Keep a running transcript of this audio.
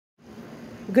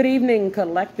Good evening,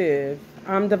 collective.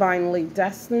 I'm Divinely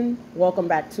Destined. Welcome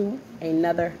back to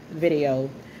another video.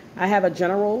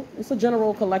 It's a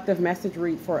general collective message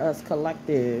read for us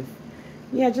collective.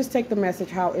 Yeah, just take the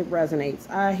message how it resonates.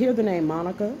 I hear the name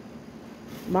Monica.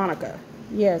 Monica.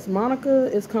 Yes,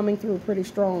 Monica is coming through pretty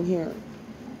strong here.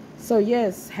 So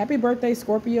yes, happy birthday,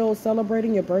 Scorpio.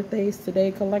 Celebrating your birthdays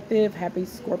today, collective. Happy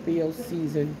Scorpio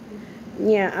season.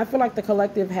 Yeah, I feel like the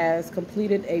collective has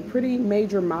completed a pretty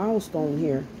major milestone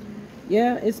here.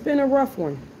 Yeah, it's been a rough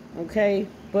one, okay?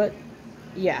 But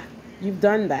yeah, you've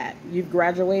done that. You've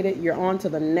graduated. You're on to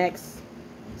the next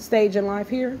stage in life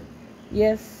here.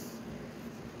 Yes,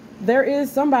 there is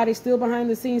somebody still behind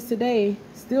the scenes today,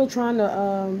 still trying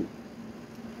to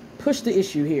push the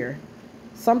issue here.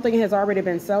 Something has already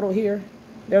been settled here.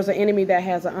 There's an enemy that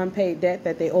has an unpaid debt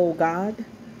that they owe God.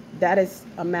 That is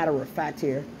a matter of fact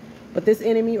here. But this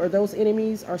enemy or those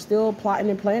enemies are still plotting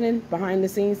and planning behind the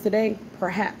scenes today.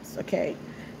 Perhaps, okay.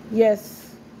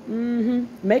 Yes.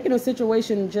 Making a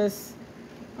situation just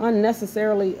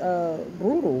unnecessarily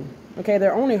brutal. Okay,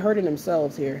 they're only hurting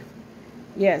themselves here.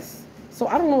 Yes. So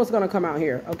I don't know what's going to come out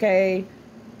here, okay?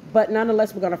 But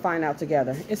nonetheless, we're going to find out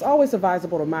together. It's always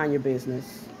advisable to mind your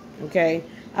business, okay?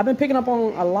 I've been picking up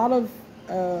on a lot of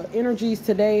energies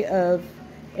today of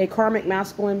a karmic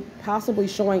masculine possibly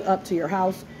showing up to your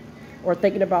house or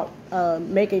thinking about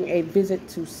making a visit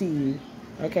to see you.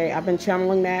 Okay, I've been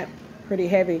channeling that pretty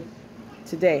heavy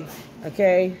today.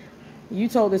 Okay, you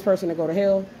told this person to go to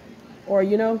hell, or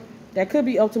that could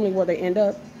be ultimately where they end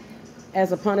up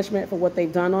as a punishment for what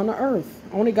they've done on the earth.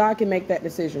 Only God can make that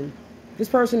decision. This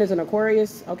person is an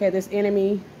Aquarius. Okay, this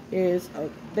enemy is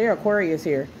they're Aquarius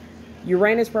here.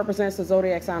 Uranus represents the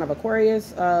zodiac sign of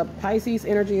Aquarius. Pisces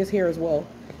energy is here as well.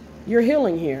 You're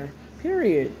healing here.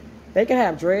 Period. They can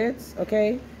have dreads,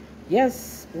 okay?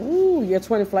 Yes. Ooh, your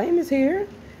twin flame is here.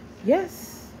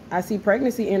 Yes. I see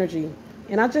pregnancy energy.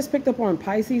 And I just picked up on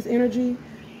Pisces energy.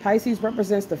 Pisces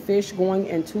represents the fish going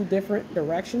in two different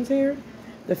directions here.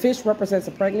 The fish represents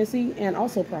a pregnancy and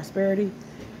also prosperity.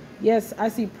 Yes, I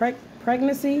see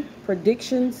pregnancy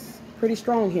predictions pretty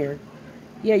strong here.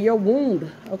 Yeah, your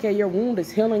wound. Okay, your wound is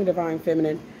healing, divine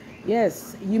feminine.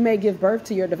 Yes, you may give birth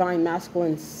to your divine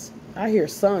masculines. I hear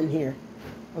son here.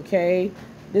 Okay,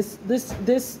 this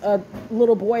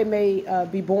little boy may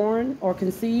be born or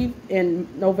conceived in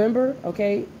November.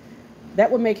 Okay, that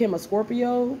would make him a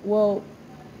Scorpio. Well,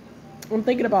 I'm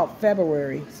thinking about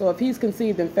February. So if he's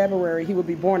conceived in February, he would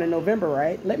be born in November,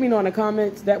 right? Let me know in the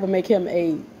comments. That would make him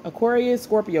a Aquarius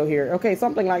Scorpio here. Okay,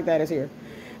 something like that is here.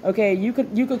 Okay, you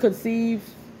could conceive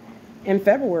in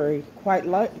February, quite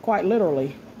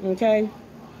literally. Okay.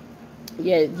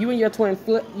 Yeah, you and your twin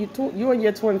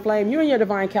flame, you and your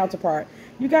divine counterpart,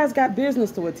 you guys got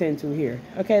business to attend to here.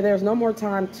 Okay, there's no more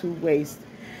time to waste.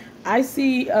 I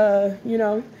see, I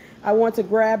want to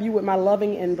grab you with my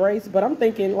loving embrace, but I'm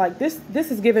thinking like this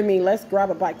is giving me let's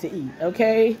grab a bite to eat.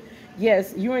 Okay,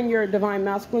 yes, you and your divine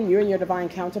masculine, you and your divine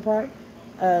counterpart,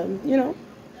 going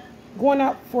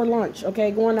out for lunch.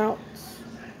 Okay, going out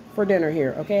for dinner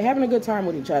here. Okay, having a good time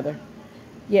with each other.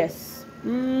 Yes.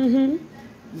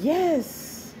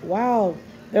 Yes. Wow.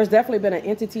 There's definitely been an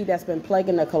entity that's been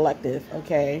plaguing the collective.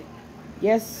 Okay.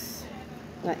 Yes.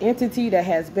 An entity that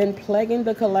has been plaguing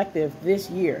the collective this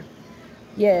year.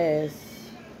 Yes.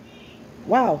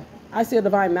 Wow. I see a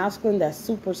divine masculine that's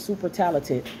super, super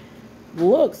talented.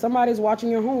 Look, somebody's watching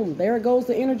your home. There it goes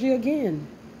the energy again.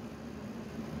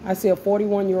 I see a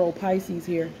 41-year-old Pisces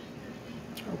here.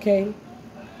 Okay.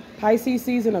 Pisces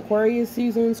season, Aquarius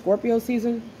season, Scorpio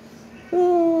season.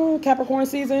 Capricorn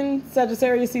season,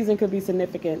 Sagittarius season could be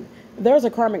significant. There's a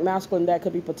karmic masculine that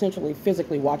could be potentially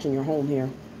physically watching your home here.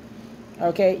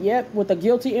 Okay, yep, with the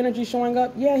guilty energy showing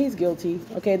up. Yeah, he's guilty.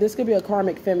 Okay, this could be a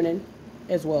karmic feminine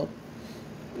as well.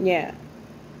 Yeah.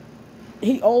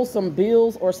 He owes some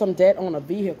bills or some debt on a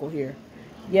vehicle here.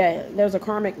 Yeah, there's a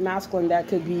karmic masculine that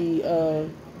could be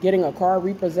getting a car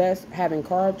repossessed, having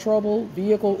car trouble,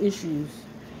 vehicle issues.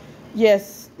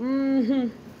 Yes.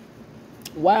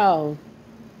 Wow.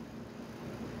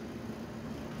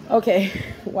 Okay.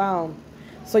 Wow.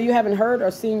 So you haven't heard or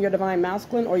seen your divine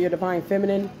masculine or your divine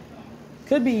feminine.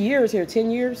 Could be years here, 10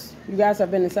 years. You guys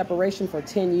have been in separation for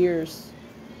 10 years.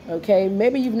 Okay.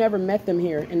 Maybe you've never met them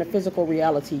here in the physical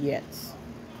reality yet.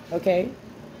 Okay.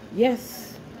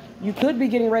 Yes. You could be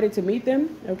getting ready to meet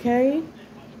them. Okay.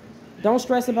 Don't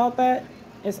stress about that.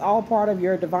 It's all part of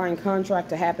your divine contract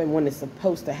to happen when it's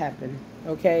supposed to happen.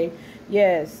 Okay.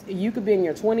 Yes, you could be in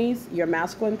your 20s. Your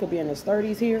masculine could be in his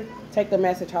 30s here. Take the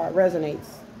message how it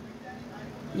resonates.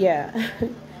 Yeah.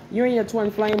 You and your twin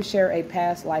flame share a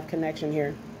past life connection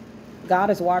here. God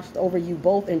has watched over you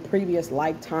both in previous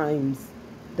lifetimes,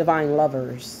 divine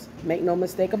lovers. Make no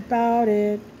mistake about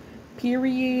it.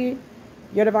 Period.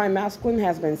 Your divine masculine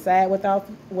has been sad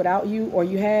without you, or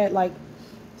you had like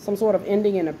some sort of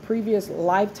ending in a previous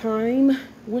lifetime,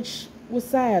 which was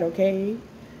sad, okay?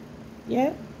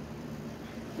 Yeah.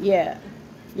 Yeah.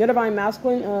 Your divine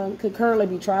masculine could currently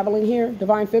be traveling here.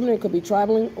 Divine feminine could be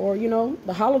traveling, or, you know,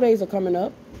 the holidays are coming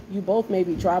up. You both may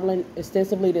be traveling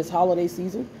extensively this holiday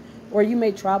season, or you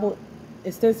may travel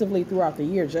extensively throughout the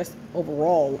year, just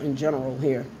overall in general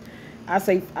here. I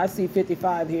see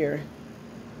 55 here.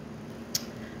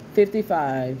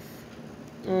 55.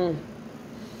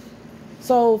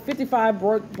 So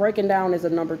 55 breaking down is a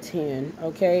number 10.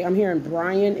 Okay, I'm hearing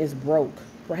Brian is broke.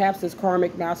 Perhaps his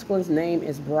karmic masculine's name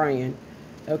is Brian.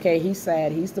 Okay, he's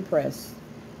sad. He's depressed.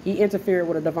 He interfered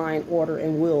with a divine order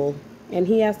and will, and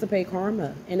he has to pay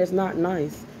karma, and it's not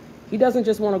nice. He doesn't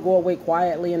just want to go away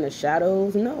quietly in the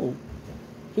shadows. No.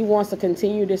 He wants to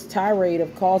continue this tirade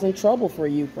of causing trouble for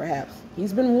you, perhaps.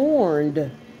 He's been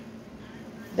warned.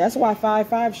 That's why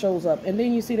 55 shows up. And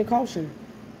then you see the caution.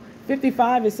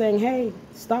 55 is saying, hey,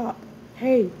 stop.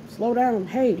 Hey, slow down.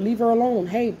 Hey, leave her alone.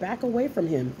 Hey, back away from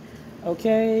him.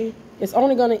 Okay? It's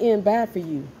only going to end bad for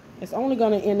you. It's only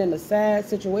going to end in a sad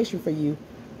situation for you.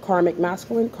 Karmic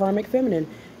masculine, karmic feminine.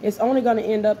 It's only going to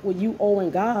end up with you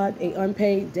owing God an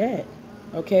unpaid debt.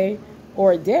 Okay?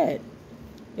 Or a debt.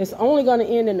 It's only going to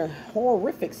end in a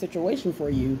horrific situation for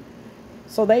you.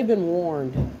 So they've been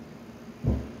warned.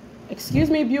 Excuse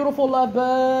me, beautiful love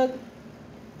bug.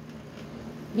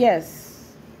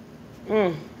 Yes.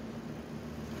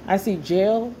 I see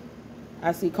jail.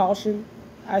 I see caution.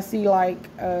 I see like,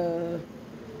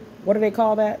 what do they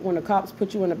call that? When the cops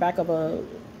put you in the back of a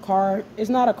car. It's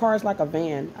not a car, it's like a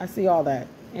van. I see all that.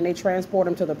 And they transport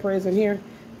them to the prison here.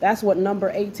 That's what number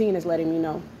 18 is letting me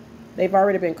know. They've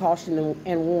already been cautioned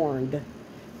and warned.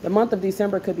 The month of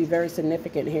December could be very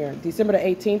significant here. December the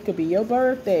 18th could be your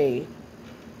birthday.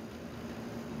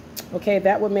 Okay,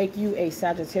 that would make you a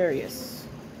Sagittarius.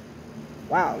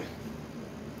 Wow.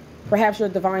 Perhaps your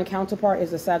divine counterpart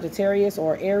is a Sagittarius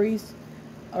or Aries,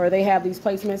 or they have these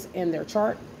placements in their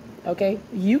chart. Okay,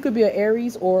 you could be an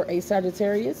Aries or a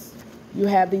Sagittarius. You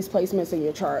have these placements in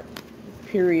your chart.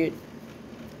 Period.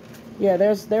 Yeah,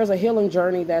 there's a healing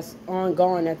journey that's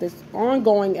ongoing at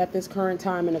this current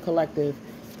time in the collective.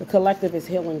 The collective is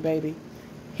healing, baby.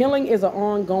 Healing is an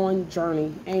ongoing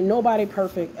journey. Ain't nobody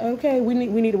perfect. Okay, we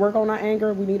need to work on our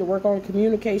anger. We need to work on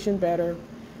communication better.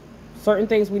 Certain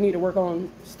things we need to work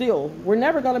on still. We're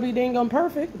never going to be dang on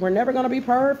perfect. We're never going to be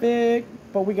perfect.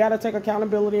 But we got to take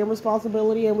accountability and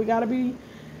responsibility, and we got to be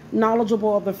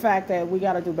knowledgeable of the fact that we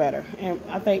got to do better. And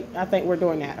I think we're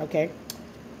doing that, okay?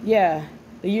 Yeah,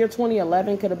 the year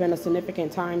 2011 could have been a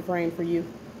significant time frame for you.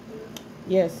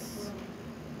 Yes.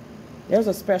 There's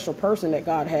a special person that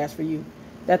God has for you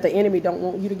that the enemy don't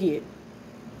want you to get.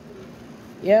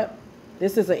 Yep.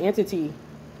 This is an entity.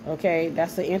 Okay,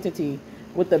 that's the entity.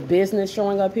 With the business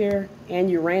showing up here and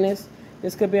Uranus,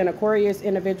 this could be an Aquarius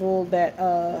individual that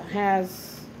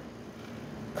has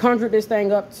conjured this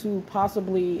thing up to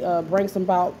possibly bring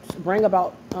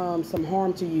about some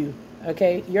harm to you.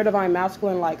 Okay, your divine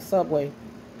masculine like Subway.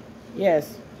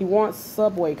 Yes, he wants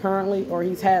Subway currently, or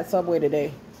he's had Subway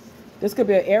today. This could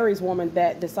be an Aries woman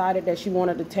that decided that she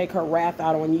wanted to take her wrath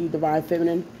out on you, divine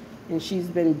feminine, and she's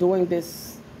been doing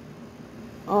this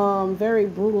very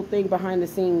brutal thing behind the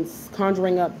scenes,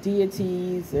 conjuring up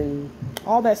deities and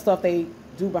all that stuff they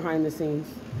do behind the scenes.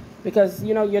 Because,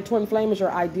 you know, your twin flame is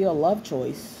your ideal love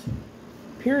choice.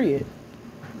 Period.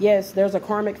 Yes, there's a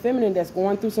karmic feminine that's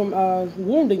going through some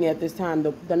wounding at this time.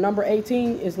 The number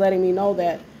 18 is letting me know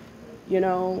that, you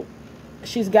know,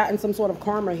 she's gotten some sort of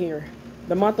karma here.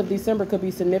 The month of December could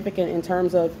be significant in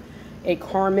terms of a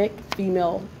karmic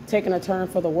female taking a turn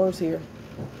for the worse here.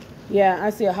 Yeah,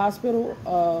 I see a hospital,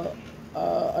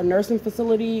 a nursing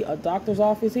facility, a doctor's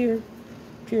office here.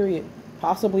 Period.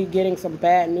 Possibly getting some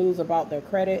bad news about their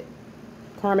credit.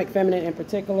 Karmic feminine in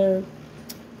particular.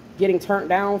 Getting turned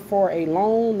down for a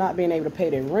loan, not being able to pay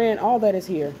their rent. All that is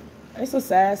here. It's a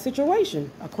sad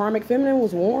situation. A karmic feminine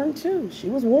was warned too. She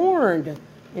was warned.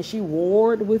 And she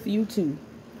warred with you too.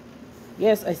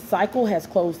 Yes, a cycle has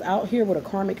closed out here with a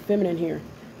karmic feminine here.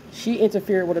 She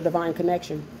interfered with a divine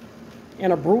connection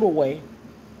in a brutal way.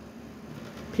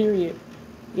 Period.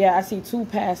 Yeah, I see two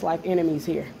past life enemies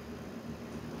here.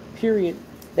 Period.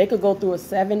 They could go through a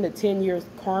 7 to 10 years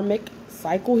karmic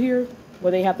cycle here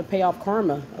where they have to pay off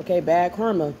karma. Okay, bad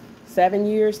karma. 7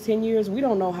 years, 10 years. We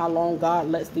don't know how long God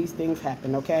lets these things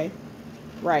happen, okay?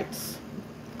 Right.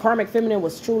 Karmic feminine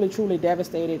was truly, truly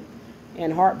devastated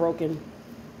and heartbroken.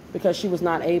 because she was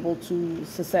not able to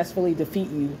successfully defeat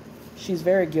you. She's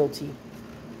very guilty.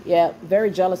 Yeah,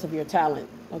 very jealous of your talent.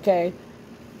 Okay.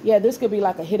 Yeah, this could be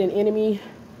like a hidden enemy.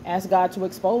 Ask God to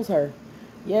expose her.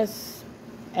 Yes.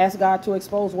 Ask God to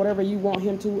expose whatever you want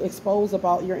him to expose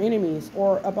about your enemies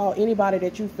or about anybody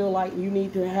that you feel like you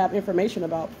need to have information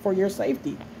about for your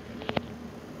safety.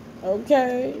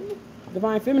 Okay.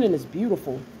 Divine Feminine is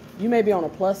beautiful. You may be on a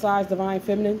plus size Divine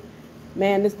Feminine.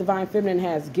 Man, this Divine Feminine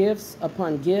has gifts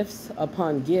upon gifts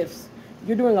upon gifts.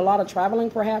 You're doing a lot of traveling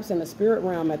perhaps in the spirit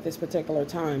realm at this particular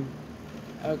time.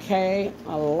 Okay.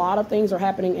 A lot of things are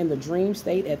happening in the dream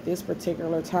state at this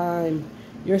particular time.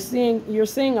 You're seeing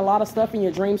a lot of stuff in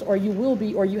your dreams, or you will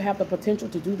be, or you have the potential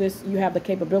to do this. You have the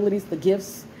capabilities, the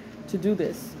gifts to do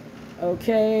this.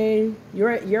 Okay.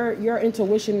 Your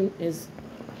intuition is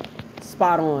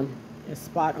spot on. It's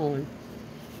spot on.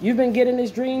 You've been getting these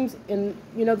dreams, and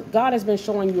God has been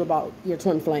showing you about your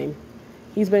twin flame.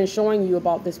 He's been showing you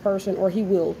about this person, or he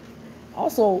will.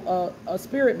 Also, a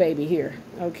spirit baby here.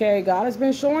 Okay, God has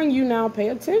been showing you now. Pay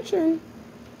attention.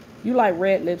 You like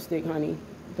red lipstick, honey.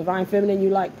 Divine Feminine, you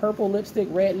like purple lipstick,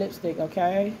 red lipstick,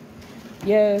 okay?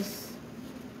 Yes.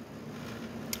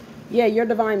 Yeah, your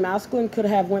Divine Masculine could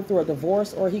have went through a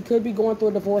divorce, or he could be going through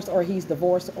a divorce, or he's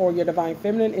divorced, or your Divine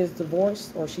Feminine is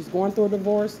divorced, or she's going through a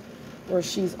divorce, or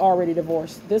she's already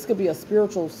divorced. This could be a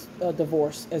spiritual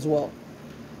divorce as well.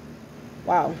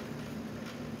 Wow.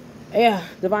 Yeah,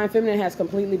 Divine Feminine has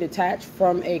completely detached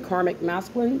from a karmic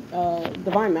masculine.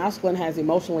 Divine Masculine has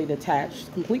emotionally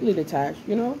detached, completely detached,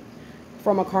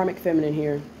 from a karmic feminine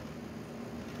here.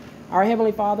 Our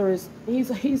Heavenly Father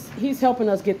he's helping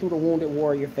us get through the wounded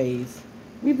warrior phase.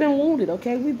 We've been wounded,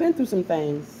 okay? We've been through some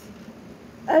things.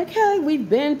 Okay, we've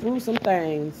been through some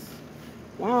things.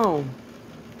 Wow.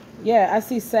 Yeah, I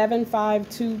see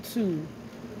 7522.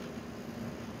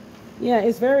 Yeah,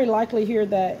 it's very likely here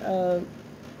that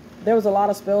there was a lot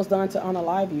of spells done to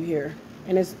unalive you here.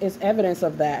 And it's evidence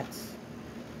of that.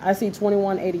 I see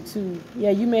 2182. Yeah,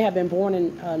 you may have been born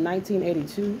in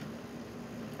 1982.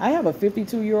 I have a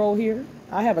 52-year-old here.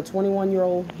 I have a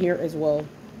 21-year-old here as well.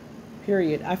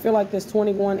 Period. I feel like this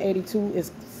 2182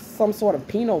 is some sort of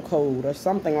penal code or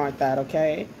something like that,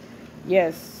 okay?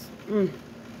 Yes.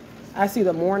 I see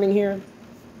the morning here.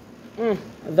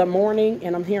 The morning,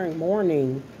 and I'm hearing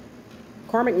morning.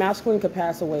 Karmic masculine could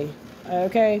pass away.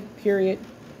 Okay, period.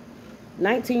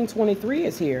 1923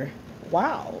 is here.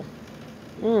 Wow.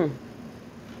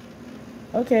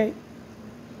 Okay.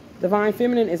 Divine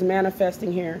Feminine is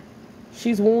manifesting here.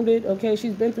 She's wounded, okay?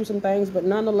 She's been through some things, but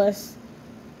nonetheless,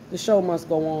 the show must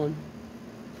go on.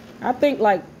 I think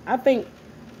like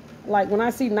when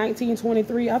I see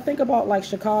 1923, I think about like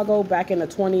Chicago back in the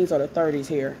 20s or the 30s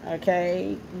here,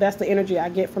 okay? That's the energy I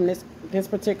get from this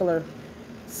particular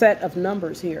set of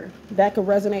numbers here. That could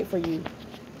resonate for you,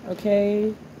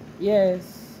 okay?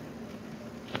 Yes.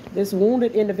 This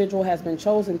wounded individual has been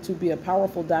chosen to be a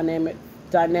powerful dynamic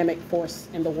force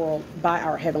in the world by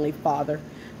our Heavenly Father.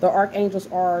 The archangels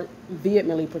are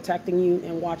vehemently protecting you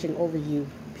and watching over you,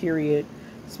 period.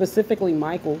 Specifically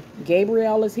Michael.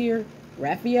 Gabriel is here.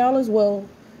 Raphael as well.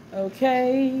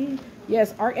 Okay.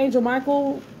 Yes, Archangel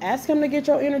Michael, ask him to get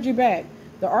your energy back.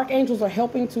 The archangels are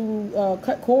helping to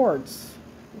cut cords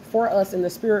for us in the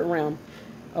spirit realm.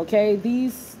 Okay,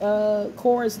 these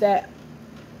cords that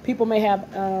people may have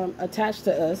attached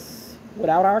to us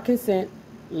without our consent,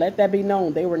 let that be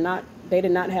known. They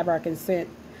did not have our consent.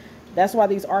 That's why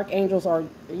these archangels are,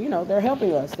 they're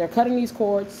helping us. They're cutting these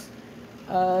cords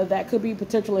that could be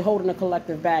potentially holding a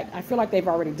collective back. I feel like they've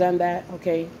already done that.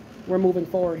 Okay, we're moving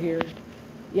forward here.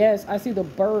 Yes, I see the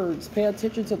birds. Pay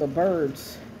attention to the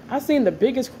birds. I've seen the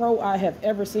biggest crow I have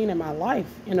ever seen in my life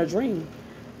in a dream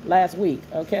last week.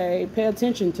 Okay, pay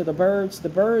attention to the birds. The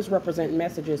birds represent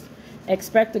messages.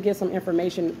 Expect to get some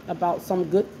information about some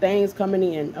good things coming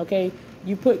in. Okay,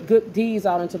 you put good deeds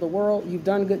out into the world. You've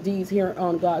done good deeds here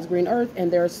on God's green earth,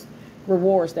 and there's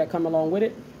rewards that come along with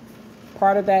it.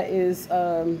 Part of that is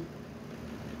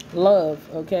love.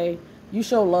 Okay, you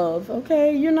show love.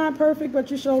 Okay, you're not perfect,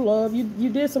 but you show love. You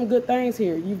did some good things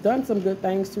here. You've done some good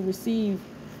things to receive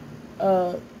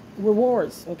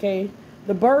rewards. Okay,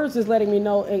 the birds is letting me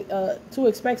know to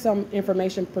expect some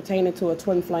information pertaining to a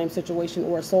twin flame situation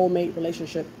or a soulmate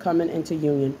relationship coming into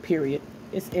union, period.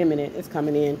 It's imminent. It's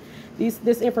coming in.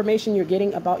 This information you're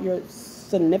getting about your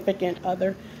significant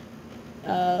other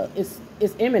is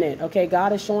imminent. Okay,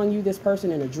 God is showing you this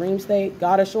person in a dream state.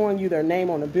 God is showing you their name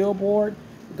on a billboard.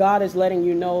 God is letting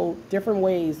you know different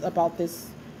ways about this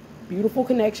beautiful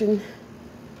connection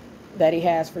that he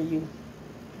has for you.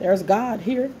 There's God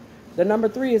here. The number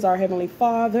 3 is our Heavenly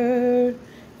Father.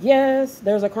 Yes,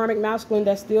 there's a karmic masculine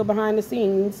that's still behind the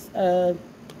scenes,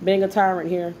 being a tyrant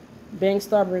here, being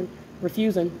stubborn,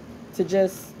 refusing to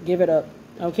just give it up.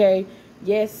 Okay.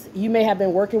 Yes, you may have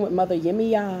been working with Mother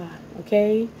Yemiya.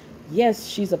 Okay. Yes,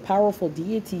 she's a powerful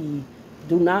deity.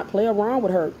 Do not play around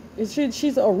with her.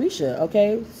 She's an Orisha.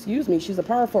 Okay. Excuse me. She's a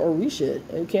powerful Orisha.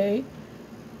 Okay.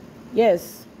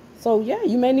 Yes. So yeah,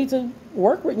 you may need to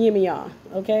work with Yemiya.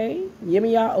 Okay.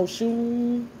 Yemiya,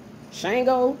 Oshun,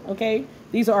 Shango. Okay.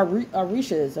 These are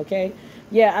Orishas. Okay.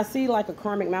 Yeah, I see like a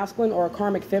karmic masculine or a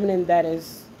karmic feminine that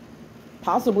is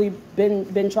possibly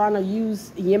been trying to use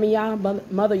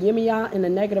Yemiya, Mother Yemiya, in a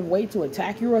negative way to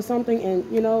attack you or something.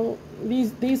 And you know,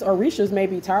 these Orishas may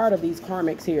be tired of these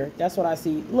karmics here. That's what I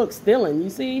see. Look, stealing.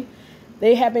 You see,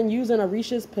 they have been using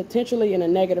Orishas potentially in a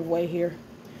negative way here.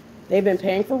 They've been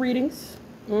paying for readings.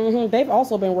 They've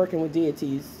also been working with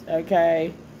deities.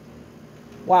 Okay.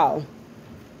 Wow.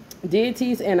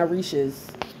 Deities and Orishas.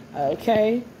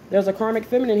 Okay. There's a karmic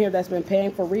feminine here that's been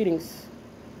paying for readings.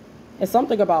 It's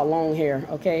something about long hair.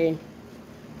 Okay.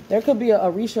 There could be a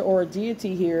Orisha or a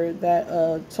deity here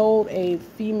that told a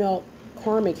female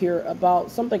karmic here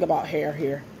about something about hair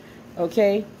here.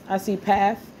 Okay. I see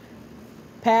path,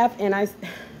 and I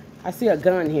see a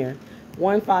gun here.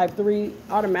 153,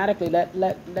 automatically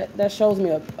that shows me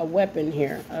a weapon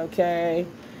here. Okay.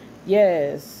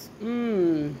 Yes.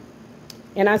 And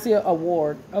I see a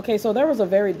ward. Okay, so there was a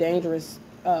very dangerous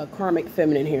karmic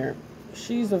feminine here.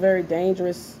 She's a very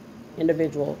dangerous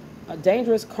individual. A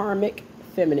dangerous karmic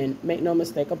feminine, make no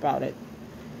mistake about it.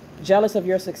 Jealous of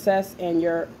your success and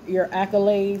your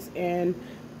accolades and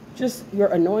just your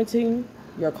anointing,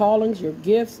 your callings, your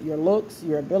gifts, your looks,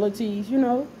 your abilities. You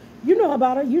know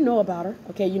about her. You know about her.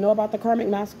 Okay, you know about the karmic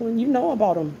masculine. You know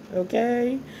about them.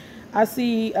 Okay. I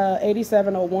see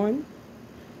 8701.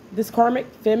 This karmic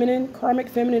feminine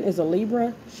is a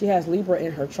Libra. She has Libra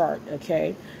in her chart.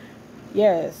 Okay.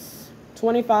 Yes.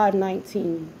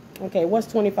 2519. Okay, what's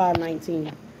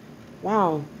 2519?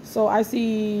 Wow. So I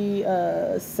see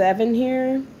 7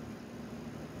 here.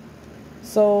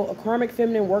 So a karmic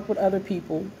feminine work with other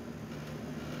people.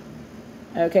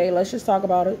 Okay, let's just talk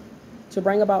about it. To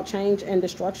bring about change and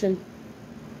destruction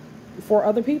for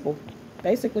other people,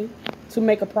 basically, to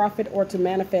make a profit or to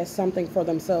manifest something for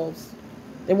themselves.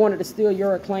 They wanted to steal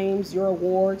your acclaims, your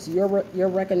awards, your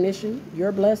recognition,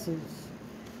 your blessings.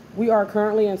 We are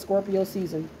currently in Scorpio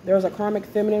season. There's a karmic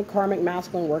feminine, karmic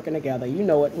masculine working together. You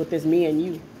know it with this me and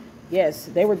you. Yes,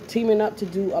 they were teaming up to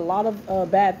do a lot of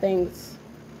bad things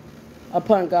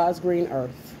upon God's green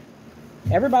earth.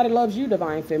 Everybody loves you,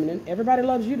 divine feminine. Everybody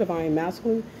loves you, divine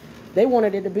masculine. They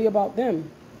wanted it to be about them.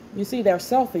 You see, they're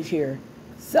selfish here.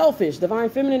 Selfish. Divine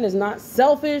feminine is not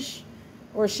selfish,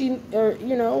 or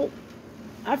you know,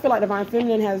 I feel like divine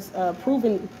feminine has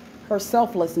proven her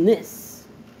selflessness.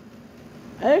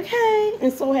 Okay,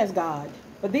 and so has God.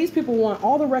 But these people want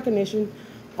all the recognition,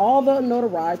 all the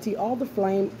notoriety, all the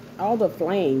flame.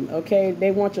 Okay,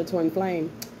 they want your twin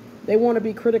flame. They want to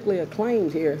be critically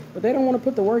acclaimed here, but they don't want to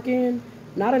put the work in,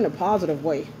 not in a positive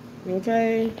way.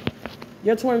 Okay.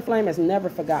 Your twin flame has never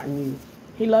forgotten you.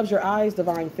 He loves your eyes,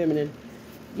 divine feminine.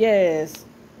 Yes.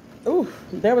 Ooh,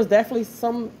 there was definitely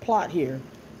some plot here.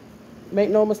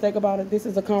 Make no mistake about it. This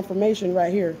is a confirmation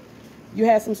right here. You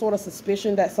had some sort of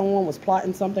suspicion that someone was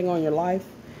plotting something on your life.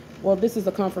 Well, this is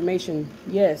a confirmation.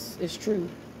 Yes, it's true.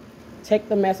 Take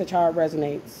the message how it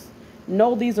resonates.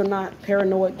 No, these are not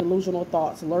paranoid, delusional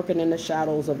thoughts lurking in the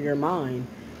shadows of your mind.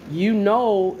 You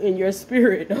know in your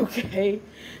spirit, okay?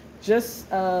 Just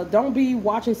don't be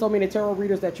watching so many tarot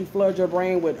readers that you flood your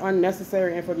brain with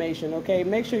unnecessary information, okay?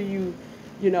 Make sure you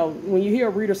know, when you hear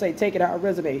a reader say, take it how it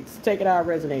resonates, take it how it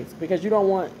resonates. Because you don't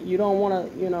want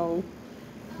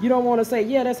to say,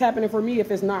 yeah, that's happening for me if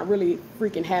it's not really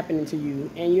freaking happening to you.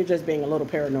 And you're just being a little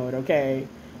paranoid, okay?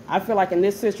 I feel like in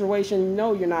this situation,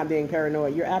 no, you're not being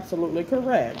paranoid. You're absolutely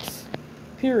correct.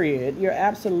 Period. You're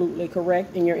absolutely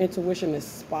correct. And your intuition is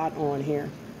spot on here.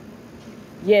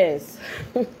 Yes.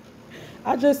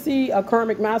 I just see a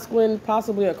karmic masculine,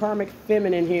 possibly a karmic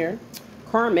feminine here.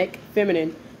 Karmic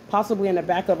feminine, possibly in the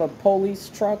back of a police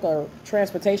truck or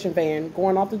transportation van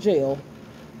going off to jail.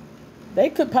 They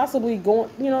could possibly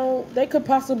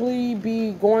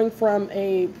be going from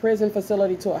a prison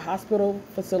facility to a hospital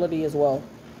facility as well.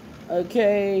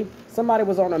 Okay, somebody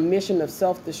was on a mission of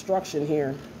self-destruction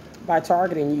here by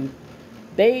targeting you.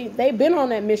 They've been on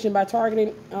that mission by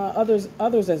targeting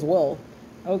others as well.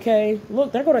 Okay,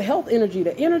 look, there go to health energy.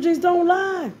 The energies don't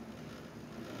lie.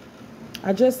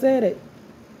 I just said it.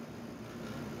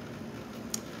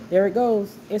 There it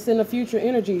goes. It's in the future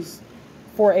energies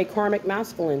for a karmic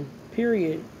masculine,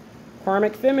 period.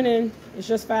 Karmic feminine, it's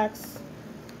just facts.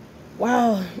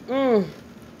 Wow.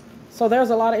 So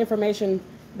there's a lot of information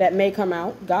that may come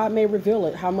out. God may reveal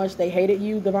it. How much they hated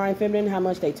you, Divine Feminine. How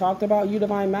much they talked about you,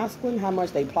 Divine Masculine. How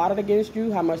much they plotted against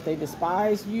you. How much they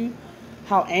despised you.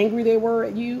 How angry they were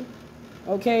at you.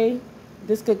 Okay?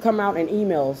 This could come out in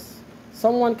emails.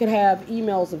 Someone could have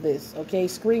emails of this. Okay?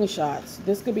 Screenshots.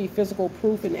 This could be physical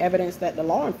proof and evidence that the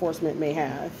law enforcement may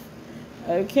have.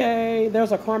 Okay?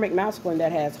 There's a karmic masculine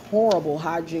that has horrible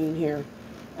hygiene here.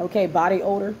 Okay? Body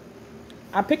odor.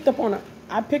 I picked up on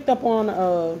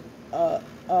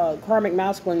a karmic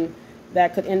masculine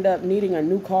that could end up needing a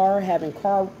new car, having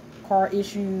car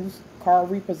issues, car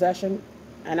repossession,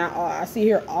 and I see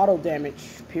here auto damage.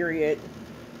 Period.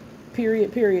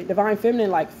 Divine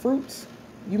Feminine like fruits.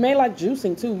 You may like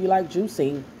juicing too. You like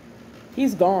juicing.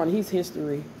 He's gone. He's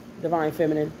history. Divine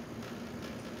Feminine.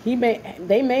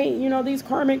 They may, you know, these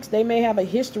karmics, they may have a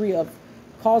history of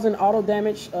causing auto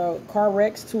damage, car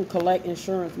wrecks to collect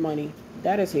insurance money.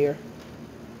 That is here.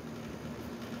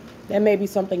 That may be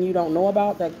something you don't know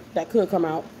about that could come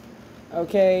out.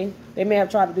 Okay. They may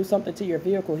have tried to do something to your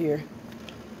vehicle here.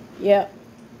 Yeah.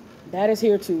 That is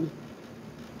here too.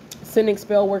 Sending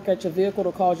spell work at your vehicle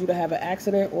to cause you to have an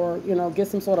accident or, you know, get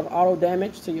some sort of auto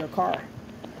damage to your car.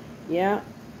 Yeah.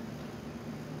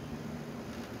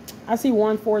 I see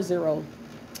 140.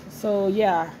 So,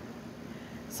 yeah.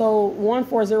 So,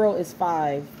 140 is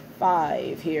 5.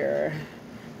 5 here.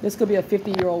 This could be a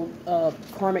 50-year-old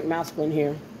karmic masculine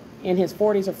here. In his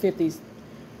 40s or 50s.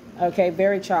 Okay,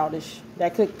 very childish.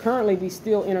 That could currently be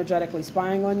still energetically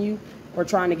spying on you or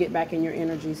trying to get back in your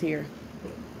energies here.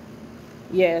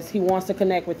 Yes, he wants to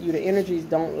connect with you. The energies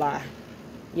don't lie.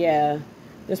 Yeah.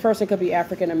 This person could be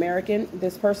African American.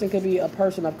 This person could be a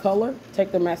person of color.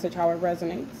 Take the message how it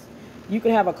resonates. You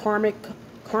could have a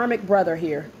karmic brother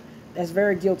here that's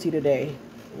very guilty today.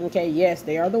 Okay, yes,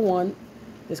 they are the one.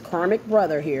 This karmic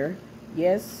brother here.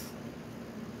 Yes.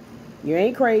 You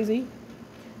ain't crazy.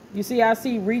 You see, I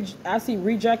see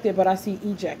rejected, but I see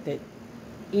ejected.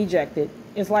 Ejected.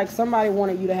 It's like somebody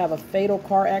wanted you to have a fatal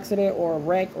car accident or a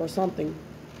wreck or something.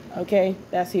 Okay,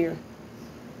 that's here.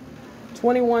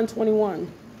 2121.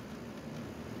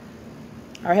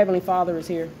 Our Heavenly Father is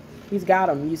here. He's got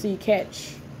them. You see,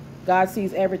 catch. God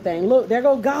sees everything. Look, there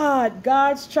go God.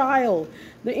 God's child.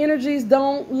 The energies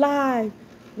don't lie.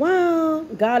 Wow.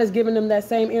 God is giving them that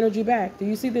same energy back. Do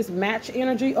you see this match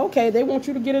energy? Okay, they want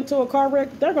you to get into a car wreck.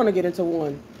 They're going to get into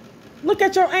one. Look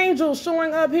at your angels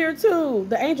showing up here too.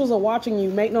 The angels are watching you.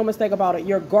 Make no mistake about it.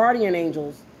 Your guardian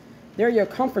angels. They're your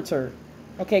comforter.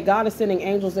 Okay, God is sending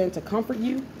angels in to comfort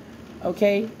you.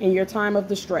 Okay, in your time of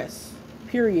distress.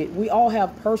 Period. We all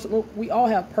have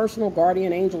personal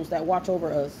guardian angels that watch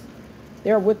over us.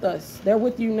 They're with us. They're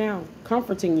with you now,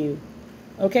 comforting you.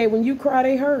 Okay, when you cry,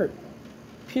 they hurt.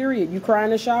 Period. You cry in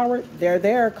the shower, they're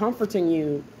there comforting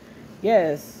you.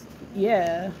 Yes.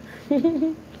 Yeah.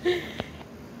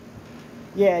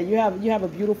 Yeah, you have a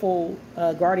beautiful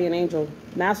guardian angel,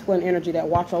 masculine energy that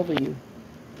watch over you.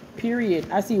 Period.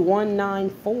 I see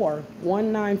 194.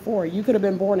 194. You could have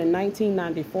been born in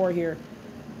 1994 here,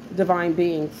 divine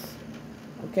beings.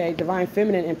 Okay, Divine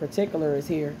Feminine in particular is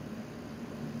here.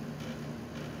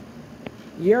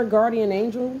 Your guardian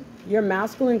angel, your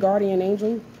masculine guardian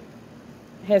angel,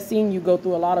 has seen you go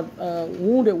through a lot of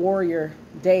wounded warrior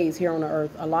days here on the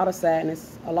earth. A lot of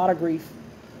sadness, a lot of grief.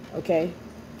 Okay?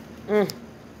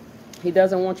 He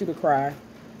doesn't want you to cry.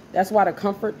 That's why the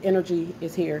comfort energy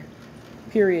is here.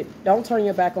 Period. Don't turn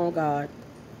your back on God.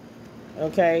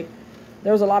 Okay?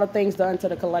 There was a lot of things done to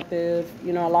the collective.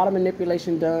 You know, a lot of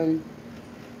manipulation done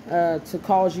to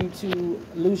cause you to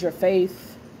lose your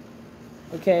faith.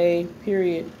 Okay?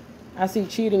 Period. I see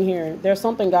cheating here. There's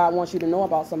something God wants you to know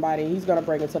about somebody. He's going to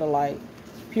bring it to the light.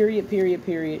 Period, period,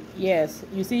 period. Yes.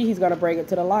 You see, he's going to bring it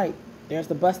to the light. There's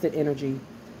the busted energy.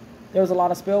 There's a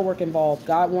lot of spell work involved.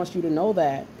 God wants you to know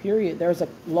that. Period. There's a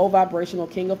low vibrational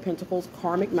King of Pentacles,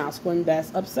 karmic masculine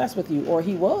that's obsessed with you. Or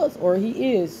he was, or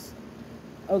he is.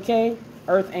 Okay?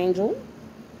 Earth angel.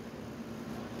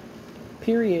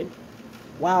 Period.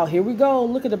 Wow, here we go.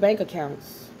 Look at the bank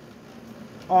accounts.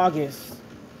 August.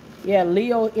 Yeah,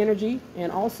 Leo energy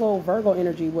and also Virgo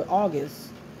energy with August.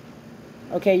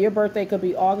 Okay, your birthday could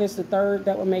be August the 3rd.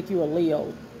 That would make you a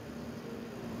Leo.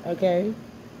 Okay?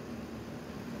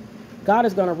 God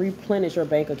is going to replenish your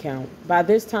bank account. By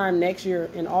this time next year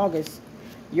in August,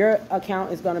 your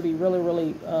account is going to be really,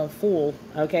 really full.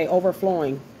 Okay?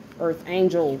 Overflowing. Earth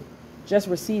angel. Just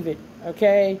receive it.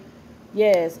 Okay?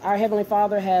 Yes, our Heavenly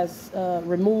Father has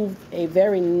removed a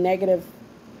very negative,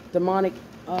 demonic,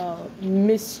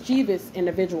 mischievous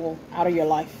individual out of your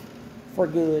life for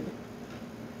good.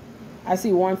 I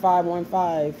see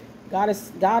 1515. God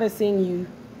is seeing you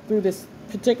through this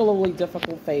particularly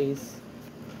difficult phase.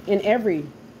 In every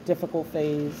difficult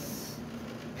phase,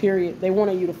 period. They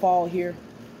wanted you to fall here.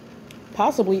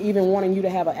 Possibly even wanting you to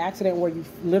have an accident where you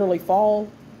literally fall.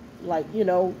 Like, you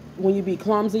know, when you be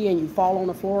clumsy and you fall on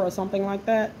the floor or something like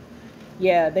that.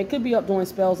 Yeah, they could be up doing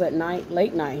spells at night,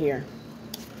 late night here.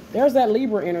 There's that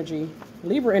Libra energy.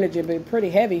 Libra energy been pretty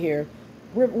heavy here.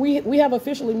 We have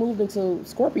officially moved into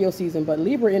Scorpio season, but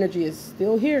Libra energy is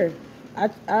still here.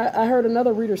 I heard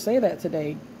another reader say that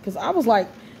today, because I was like,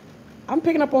 I'm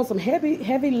picking up on some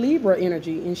heavy Libra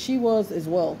energy, and she was as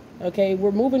well. Okay,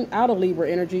 we're moving out of Libra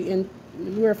energy, and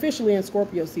we're officially in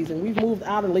Scorpio season. We've moved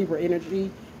out of Libra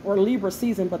energy or Libra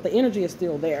season, but the energy is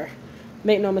still there.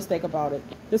 Make no mistake about it.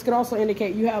 This could also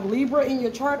indicate you have Libra in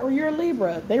your chart or you're a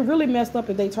Libra. They really messed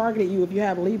up if they targeted you if you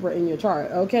have Libra in your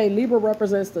chart. Okay, Libra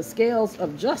represents the scales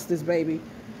of justice, baby.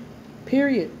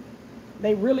 Period.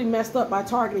 They really messed up by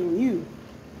targeting you.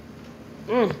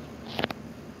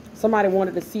 Somebody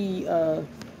wanted to see,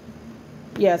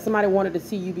 somebody wanted to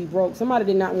see you be broke. Somebody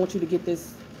did not want you to get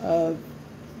this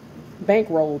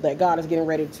bankroll that God is getting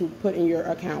ready to put in your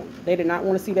account. They did not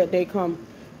want to see that day come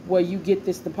where you get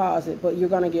this deposit, but you're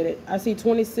going to get it. I see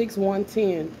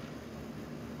 26,110.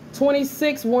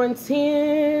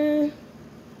 26,110.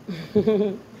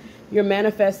 You're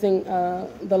manifesting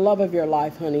the love of your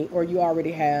life, honey, or you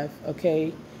already have,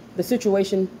 okay? The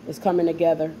situation is coming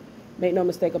together. Make no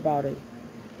mistake about it.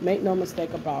 Make no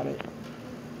mistake about it.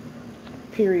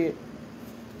 Period.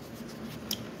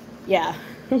 Yeah.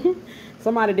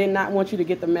 Somebody did not want you to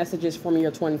get the messages from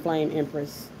your twin flame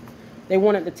Empress. They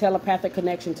wanted the telepathic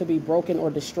connection to be broken or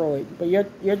destroyed. But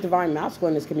your divine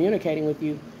masculine is communicating with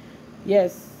you.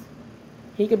 Yes,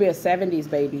 he could be a 70s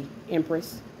baby,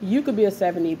 Empress. You could be a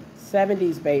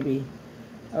 70s baby.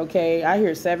 Okay, I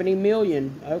hear 70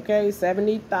 million. Okay,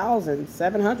 70,000,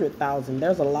 700,000.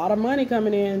 There's a lot of money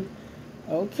coming in.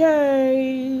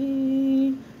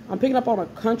 Okay. I'm picking up on a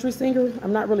country singer.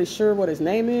 I'm not really sure what his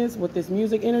name is with this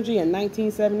music energy in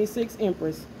 1976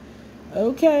 Empress.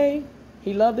 Okay.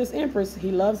 He loved this Empress.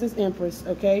 He loves this Empress,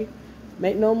 okay?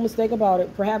 Make no mistake about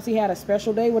it. Perhaps he had a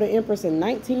special day with an Empress in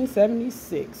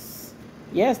 1976.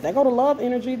 Yes, that go to love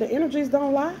energy. The energies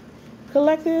don't lie.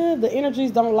 Collective, the energies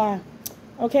don't lie.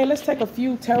 Okay, let's take a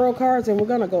few tarot cards and we're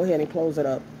going to go ahead and close it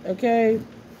up, okay?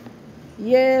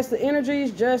 Yes, the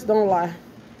energies just don't lie.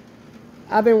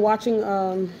 I've been watching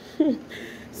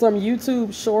some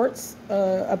YouTube shorts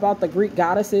about the Greek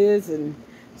goddesses and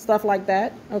stuff like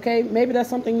that. Okay, maybe that's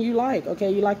something you like.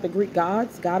 Okay, you like the Greek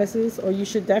gods, goddesses, or you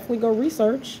should definitely go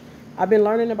research. I've been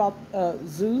learning about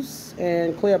Zeus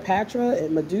and Cleopatra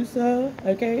and Medusa.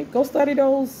 Okay, go study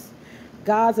those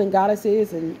gods and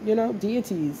goddesses and, you know,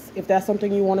 deities if that's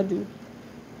something you want to do.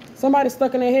 Somebody's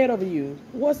stuck in their head over you.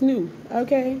 What's new?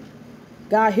 Okay,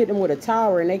 God hit them with a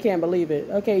tower and they can't believe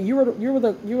it. Okay, you were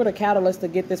the catalyst to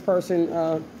get this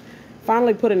person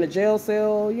finally put in the jail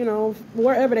cell, you know,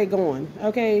 wherever they're going.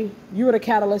 Okay, you were the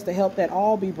catalyst to help that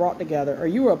all be brought together, or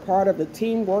you were a part of the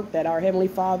teamwork that our Heavenly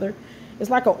Father, it's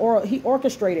like he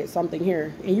orchestrated something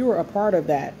here, and you were a part of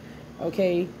that.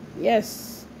 Okay,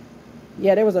 yes,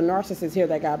 yeah, there was a narcissist here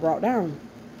that got brought down.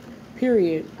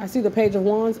 Period. I see the Page of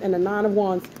Wands and the Nine of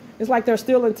Wands. It's like they're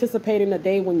still anticipating the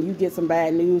day when you get some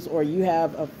bad news, or you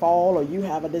have a fall, or you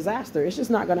have a disaster. It's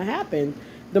just not going to happen.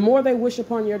 The more they wish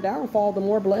upon your downfall, the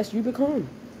more blessed you become.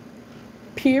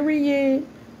 Period.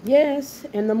 Yes,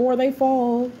 and the more they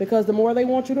fall, because the more they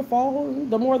want you to fall,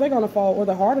 the more they're going to fall, or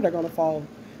the harder they're going to fall.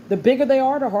 The bigger they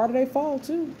are, the harder they fall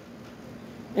too.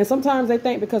 And sometimes they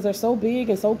think because they're so big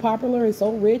and so popular and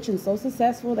so rich and so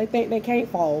successful, they think they can't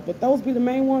fall. But those be the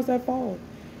main ones that fall.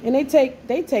 And they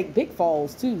take big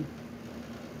falls too.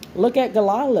 Look at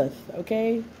Goliath,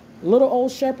 okay? Little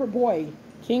old shepherd boy,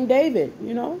 King David,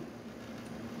 you know?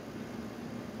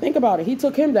 Think about it. He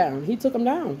took him down. He took him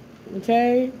down.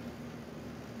 Okay?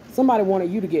 Somebody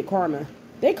wanted you to get karma.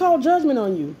 They called judgment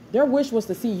on you. Their wish was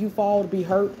to see you fall, to be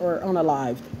hurt, or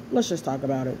unalived. Let's just talk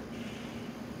about it.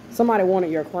 Somebody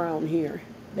wanted your crown here.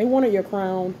 They wanted your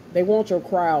crown. They want your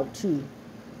crowd too.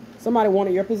 Somebody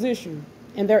wanted your position.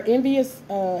 And their envious,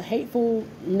 hateful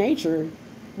nature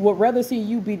would rather see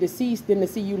you be deceased than to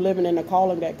see you living in the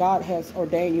calling that God has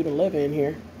ordained you to live in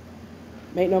here.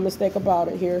 Make no mistake about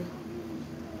it here.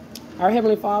 Our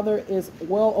Heavenly Father is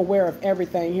well aware of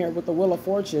everything here with the Wheel of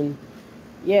Fortune.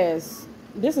 Yes,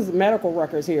 this is medical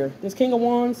records here. This King of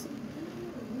Wands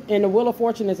and the Wheel of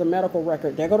Fortune is a medical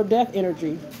record. There go to death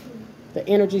energy. The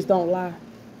energies don't lie.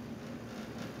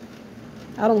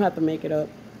 I don't have to make it up.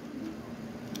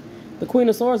 The Queen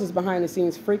of Swords is behind the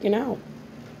scenes freaking out.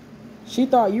 She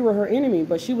thought you were her enemy,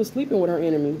 but she was sleeping with her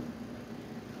enemy.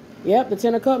 Yep, the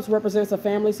Ten of Cups represents a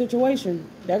family situation.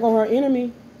 There go her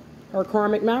enemy, her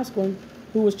karmic masculine,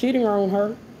 who was cheating on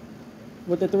her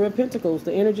with the Three of Pentacles.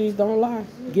 The energies don't lie.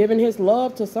 Giving his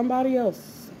love to somebody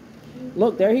else.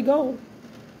 Look, there he go.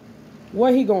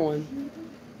 Where he going?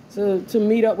 To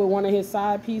meet up with one of his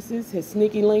side pieces, his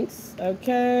sneaky links.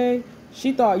 Okay.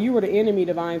 She thought you were the enemy,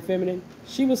 Divine Feminine.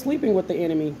 She was sleeping with the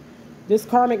enemy. This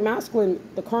karmic masculine,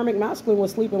 the karmic masculine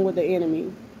was sleeping with the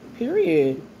enemy.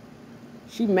 Period.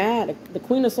 She mad. The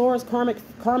Queen of Swords, karmic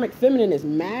feminine is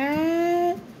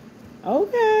mad.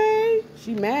 Okay.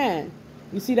 She mad.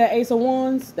 You see that Ace of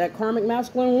Wands? That karmic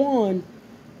masculine wand.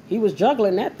 He was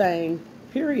juggling that thing.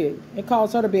 Period. It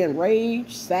caused her to be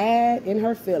enraged, sad, in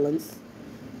her feelings.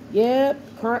 Yep.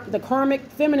 The karmic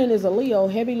feminine is a Leo.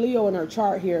 Heavy Leo in her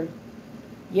chart here.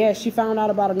 Yeah, she found out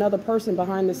about another person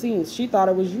behind the scenes. She thought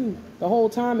it was you. The whole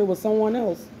time it was someone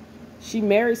else. She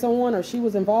married someone or she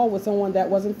was involved with someone that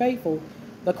wasn't faithful.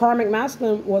 The karmic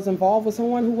masculine was involved with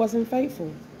someone who wasn't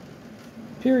faithful.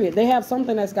 Period. They have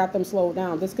something that's got them slowed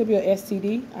down. This could be a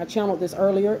STD. I channeled this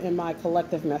earlier in my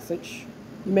collective message.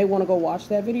 You may want to go watch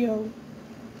that video.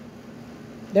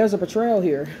 There's a betrayal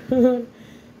here.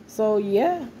 So,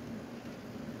 yeah.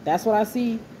 That's what I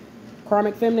see.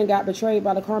 Karmic feminine got betrayed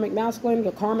by the karmic masculine.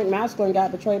 The karmic masculine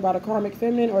got betrayed by the karmic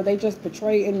feminine. Or they just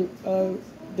betray and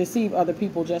deceive other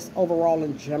people just overall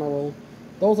in general.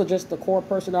 Those are just the core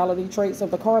personality traits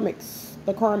of the karmics.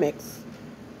 The karmics.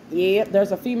 Yep,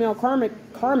 there's a female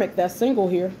karmic that's single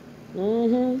here.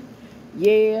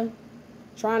 Yeah.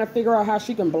 Trying to figure out how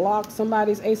she can block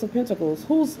somebody's Ace of Pentacles.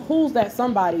 Who's that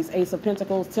somebody's Ace of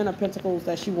Pentacles, Ten of Pentacles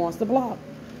that she wants to block?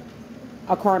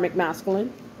 A karmic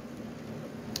masculine.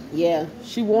 Yeah,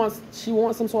 she wants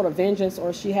some sort of vengeance,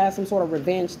 or she has some sort of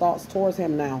revenge thoughts towards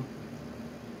him now.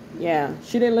 Yeah,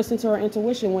 she didn't listen to her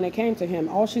intuition when it came to him.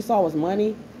 All she saw was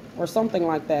money or something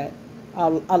like that.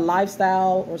 A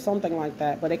lifestyle or something like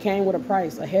that. But it came with a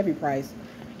price, a heavy price.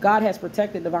 God has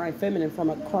protected Divine Feminine from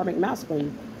a karmic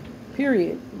masculine.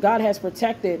 Period. God has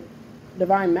protected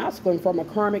Divine Masculine from a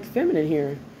karmic feminine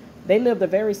here. They lived a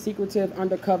very secretive,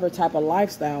 undercover type of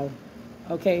lifestyle.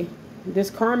 Okay. This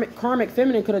karmic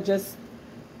feminine could have just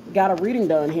got a reading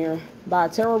done here by a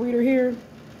tarot reader here.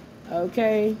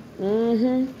 Okay.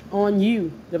 On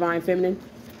you, Divine Feminine.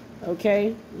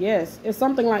 Okay. Yes. It's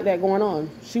something like that going on.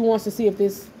 She wants to see if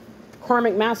this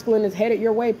karmic masculine is headed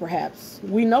your way, perhaps.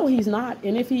 We know he's not.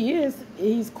 And if he is,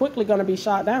 he's quickly going to be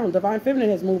shot down. Divine Feminine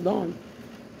has moved on.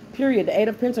 Period. The Eight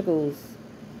of Pentacles.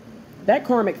 That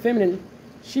karmic feminine,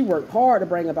 she worked hard to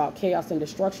bring about chaos and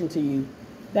destruction to you.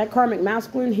 That karmic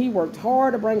masculine, he worked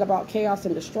hard to bring about chaos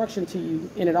and destruction to you.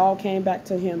 And it all came back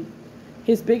to him.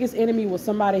 His biggest enemy was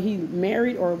somebody he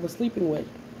married or was sleeping with.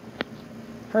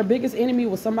 Her biggest enemy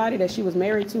was somebody that she was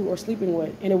married to or sleeping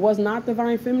with. And it was not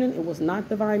Divine Feminine. It was not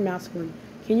Divine Masculine.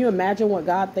 Can you imagine what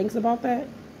God thinks about that?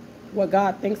 What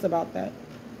God thinks about that?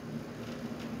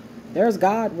 There's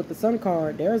God with the Sun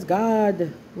card. There's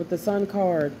God with the Sun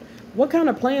card. What kind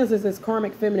of plans does this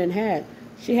karmic feminine had?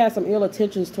 She had some ill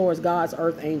intentions towards God's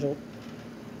earth angel.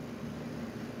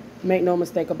 Make no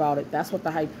mistake about it. That's what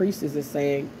the High Priestess is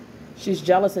saying. She's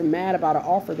jealous and mad about an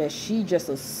offer that she just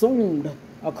assumed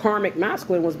a karmic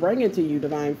masculine was bringing to you,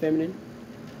 Divine Feminine.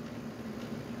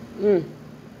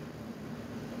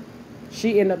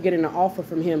 She ended up getting an offer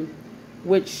from him,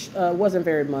 which wasn't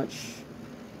very much.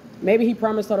 Maybe he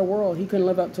promised her the world. He couldn't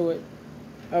live up to it.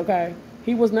 Okay.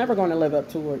 He was never going to live up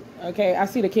to it. Okay. I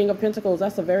see the King of Pentacles.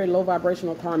 That's a very low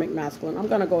vibrational karmic masculine. I'm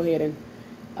going to go ahead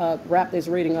and wrap this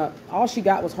reading up. All she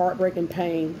got was heartbreak and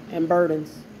pain and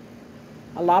burdens.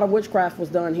 A lot of witchcraft was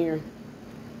done here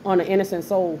on an innocent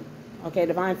soul. Okay,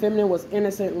 Divine Feminine was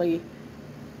innocent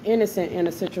in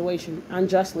a situation,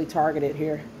 unjustly targeted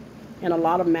here. And a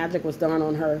lot of magic was done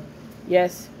on her.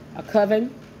 Yes, a coven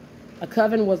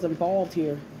was involved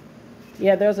here.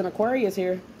 Yeah, there's an Aquarius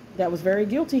here that was very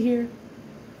guilty here.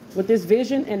 With this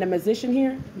vision and the magician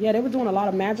here, yeah, they were doing a lot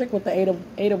of magic with the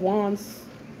Eight of Wands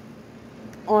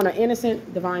on an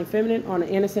innocent Divine Feminine, on an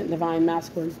innocent Divine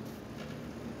Masculine.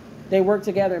 They work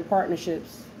together in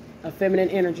partnerships of feminine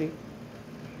energy.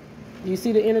 You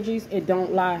see the energies? It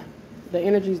don't lie. The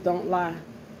energies don't lie.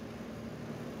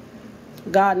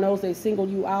 God knows they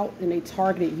singled you out and they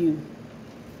targeted you.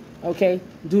 Okay?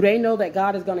 Do they know that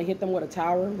God is going to hit them with a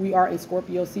tower? We are in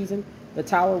Scorpio season. The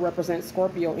tower represents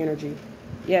Scorpio energy.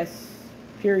 Yes.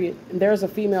 Period. And there's a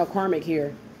female karmic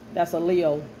here. That's a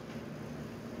Leo.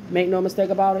 Make no mistake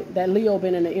about it. That Leo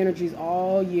been in the energies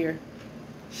all year.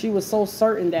 She was so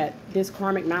certain that this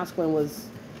karmic masculine was,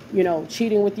 you know,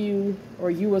 cheating with you,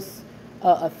 or you was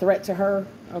a threat to her.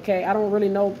 Okay, I don't really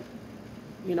know,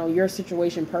 you know, your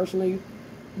situation personally,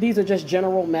 These are just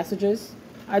general messages.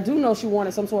 I do know she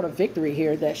wanted some sort of victory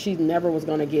here that she never was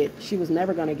going to get. She was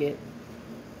never going to get.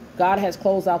 God has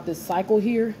closed out this cycle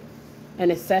here.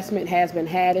 An assessment has been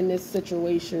had in this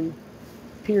situation,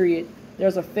 period.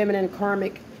 There's a feminine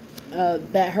karmic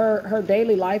that her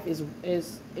daily life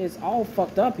is all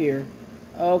fucked up here.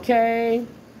 Okay.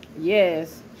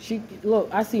 Yes. Look,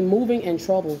 I see moving and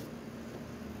trouble.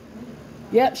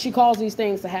 Yep, she caused these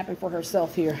things to happen for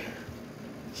herself here.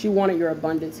 She wanted your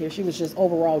abundance here. She was just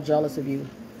overall jealous of you.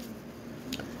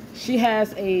 She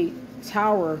has a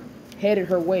tower headed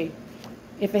her way,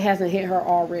 if it hasn't hit her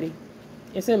already.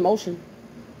 It's in motion.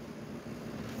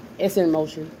 It's in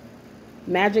motion.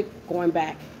 Magic going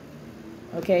back.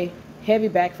 Okay? Heavy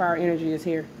backfire energy is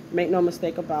here. Make no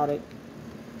mistake about it.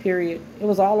 Period. It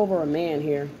was all over a man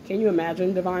here. Can you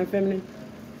imagine, Divine Feminine?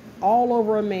 All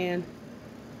over a man.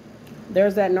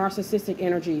 There's that narcissistic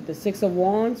energy. The Six of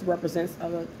Wands represents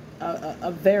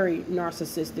a very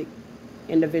narcissistic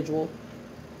individual.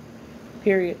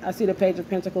 Period. I see the Page of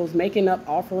Pentacles making up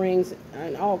offerings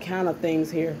and all kind of things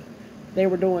here. They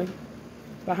were doing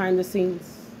behind the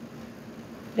scenes.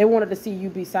 They wanted to see you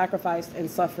be sacrificed and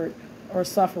suffered or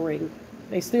suffering.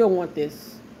 They still want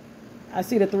this. I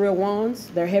see the Three of Wands.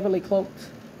 They're heavily cloaked.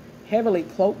 Heavily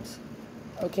cloaked.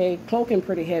 Okay, cloaking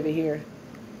pretty heavy here.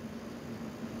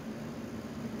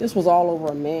 This was all over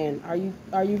a man. Are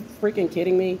you freaking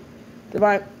kidding me?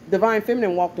 Divine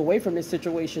Feminine walked away from this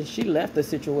situation. She left the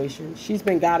situation. She's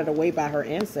been guided away by her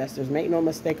ancestors. Make no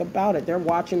mistake about it. They're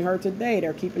watching her today.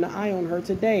 They're keeping an eye on her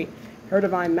today. Her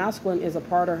Divine Masculine is a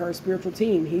part of her spiritual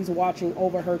team. He's watching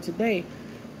over her today.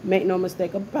 Make no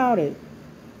mistake about it.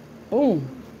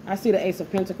 Boom. I see the Ace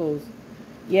of Pentacles.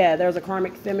 Yeah, there's a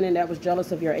karmic feminine that was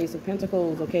jealous of your Ace of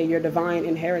Pentacles. Okay, your divine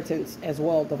inheritance as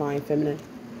well, Divine Feminine.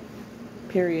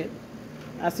 Period.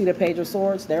 I see the Page of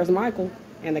Swords. There's Michael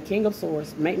and the King of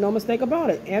Swords. Make no mistake about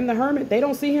it. And the Hermit. They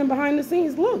don't see him behind the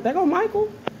scenes. Look, there go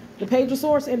Michael. The Page of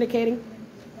Swords indicating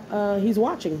he's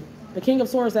watching. The King of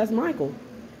Swords, that's Michael.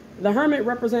 The Hermit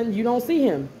represents you don't see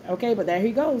him. Okay, but there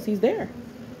he goes. He's there.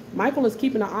 Michael is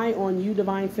keeping an eye on you,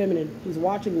 Divine Feminine. He's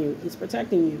watching you. He's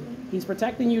protecting you. He's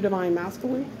protecting you, Divine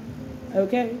Masculine.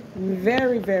 Okay?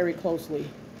 Very, very closely.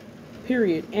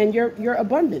 Period. And your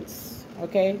abundance.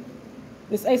 Okay?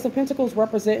 This Ace of Pentacles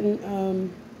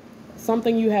representing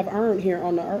something you have earned here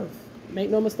on the earth. Make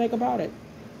no mistake about it.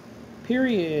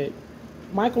 Period.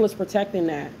 Michael is protecting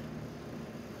that.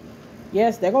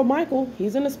 Yes, there go Michael.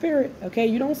 He's in the spirit. Okay,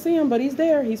 you don't see him, but he's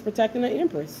there. He's protecting the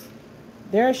Empress.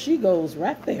 There she goes,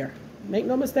 right there. Make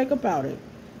no mistake about it.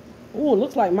 Oh, it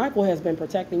looks like Michael has been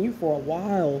protecting you for a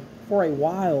while. For a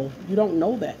while. You don't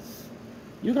know that.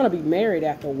 You're going to be married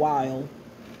after a while.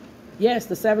 Yes,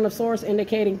 the Seven of Swords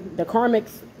indicating the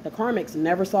karmics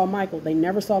never saw Michael. They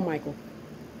never saw Michael.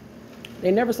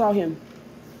 They never saw him.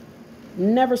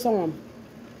 Never saw him.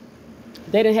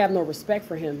 They didn't have no respect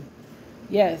for him.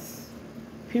 Yes.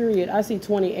 Period. I see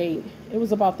 28. It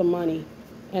was about the money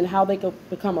and how they could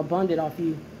become abundant off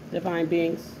you, divine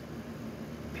beings.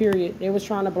 Period. They was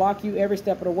trying to block you every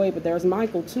step of the way, but there's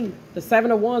Michael too. The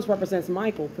Seven of Wands represents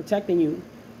Michael, protecting you,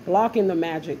 blocking the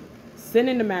magic,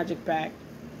 sending the magic back,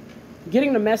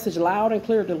 getting the message loud and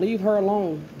clear to leave her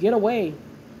alone. Get away.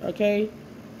 Okay?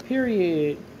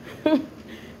 Period.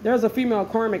 There's a female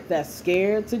karmic that's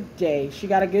scared today. She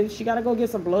gotta go get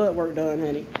some blood work done,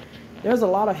 honey. There's a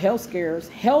lot of health scares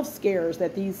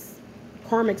that these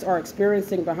karmics are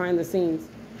experiencing behind the scenes.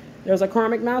 There's a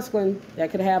karmic masculine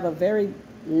that could have a very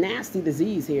nasty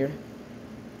disease here.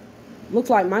 Looks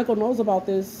like Michael knows about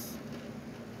this.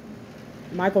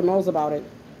 Michael knows about it.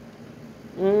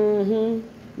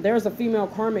 There's a female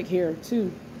karmic here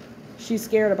too. She's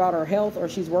scared about her health, or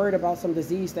she's worried about some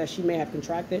disease that she may have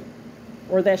contracted,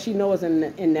 or that she knows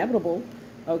is inevitable.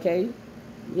 Okay,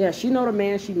 yeah, she know the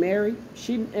man she married.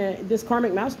 This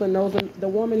karmic masculine knows the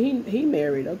woman he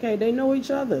married. Okay, they know each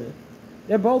other.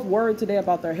 They're both worried today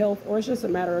about their health, or it's just a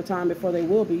matter of time before they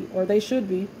will be, or they should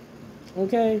be.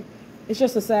 Okay, it's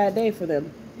just a sad day for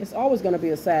them. It's always going to be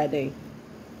a sad day.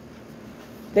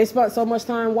 They spent so much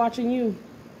time watching you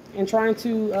and trying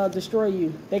to destroy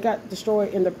you. They got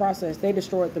destroyed in the process. They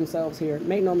destroyed themselves here.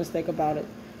 Make no mistake about it.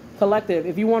 Collective,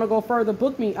 if you want to go further,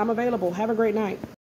 book me. I'm available. Have a great night.